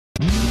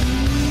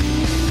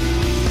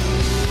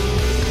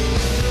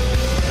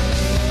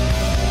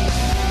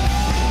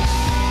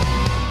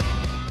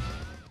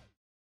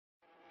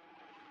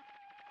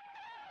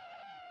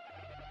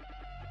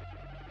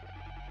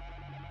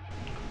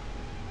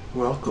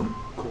Welcome,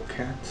 cool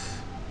cats.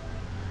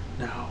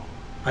 Now,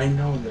 I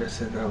know that I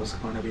said that I was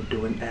going to be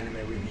doing anime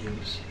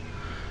reviews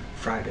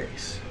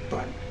Fridays,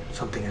 but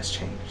something has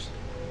changed.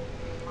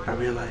 I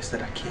realized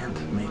that I can't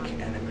make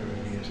anime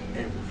reviews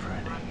every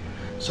Friday.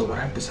 So what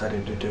I've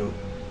decided to do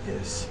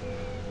is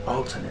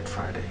alternate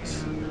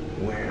Fridays,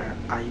 where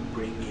I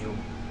bring you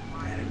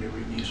anime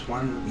reviews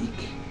one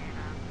week,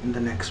 and the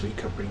next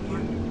week I bring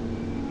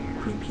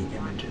you creepy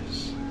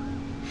images.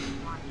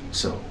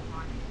 So,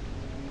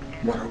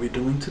 what are we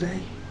doing today?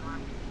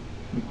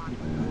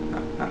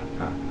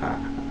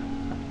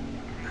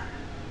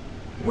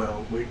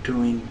 Well, we're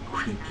doing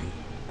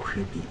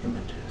creepy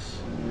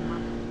images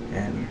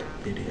and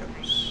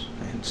videos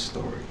and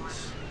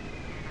stories.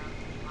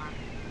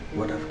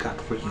 What I've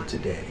got for you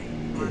today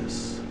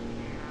is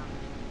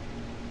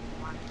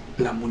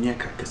La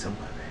Muñeca que se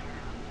mueve.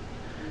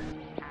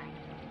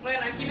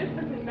 Bueno, aquí les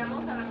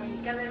presentamos a la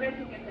muñeca de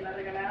Betty que se la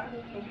regalaron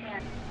sus 15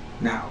 años.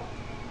 Now,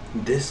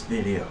 this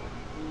video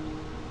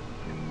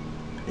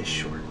is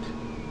short,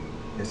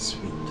 it's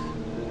sweet,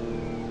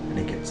 and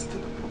it gets to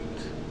the point.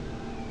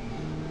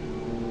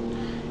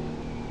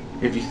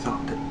 If you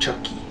thought that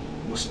Chucky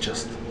was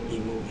just a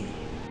movie,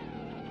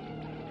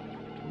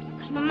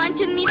 No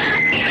manches,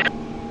 mira.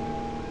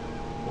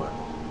 well,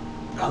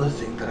 the other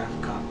thing that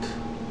I've got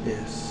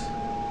is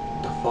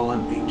The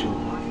Fallen Angel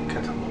of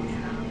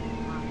Catalonia.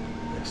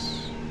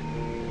 Yes.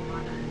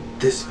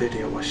 This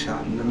video was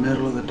shot in the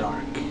middle of the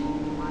dark,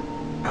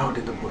 out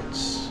in the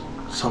woods,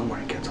 somewhere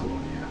in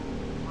Catalonia.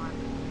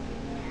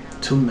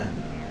 Two men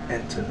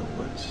enter the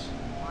woods,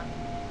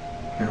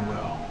 and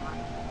well,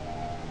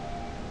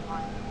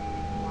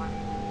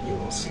 you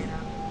will see.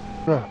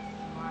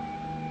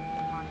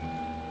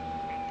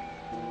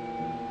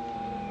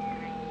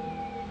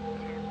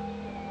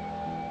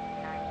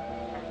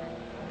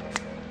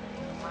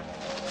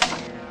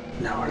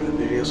 Now, are the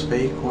videos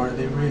fake or are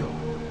they real?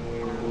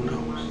 Who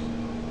knows?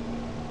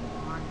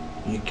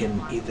 You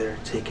can either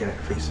take it at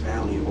face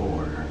value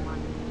or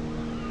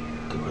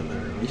do a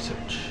little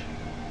research.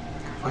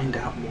 Find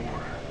out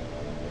more.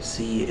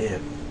 See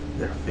if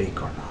they're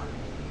fake or not.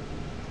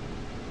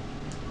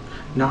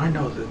 Now, I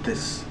know that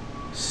this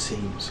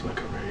seems like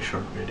a very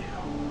short video,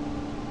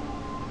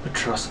 but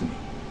trust me,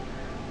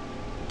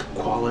 the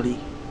quality,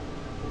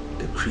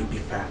 the creepy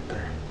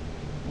factor,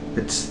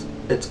 it's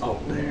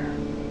all there.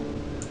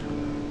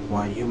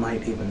 Why, you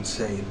might even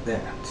say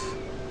that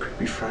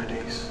Creepy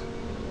Fridays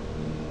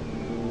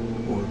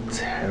will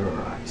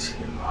terrorize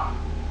you.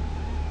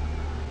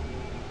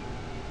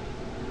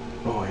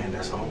 Oh, and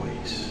as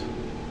always,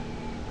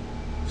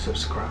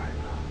 subscribe,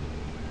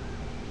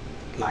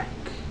 like,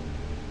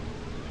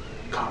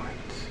 comment,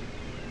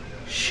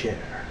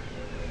 share.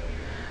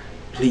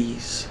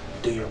 Please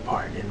do your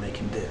part in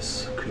making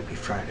this Creepy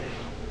Friday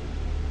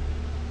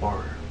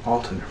or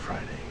alternate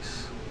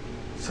Fridays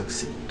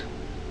succeed.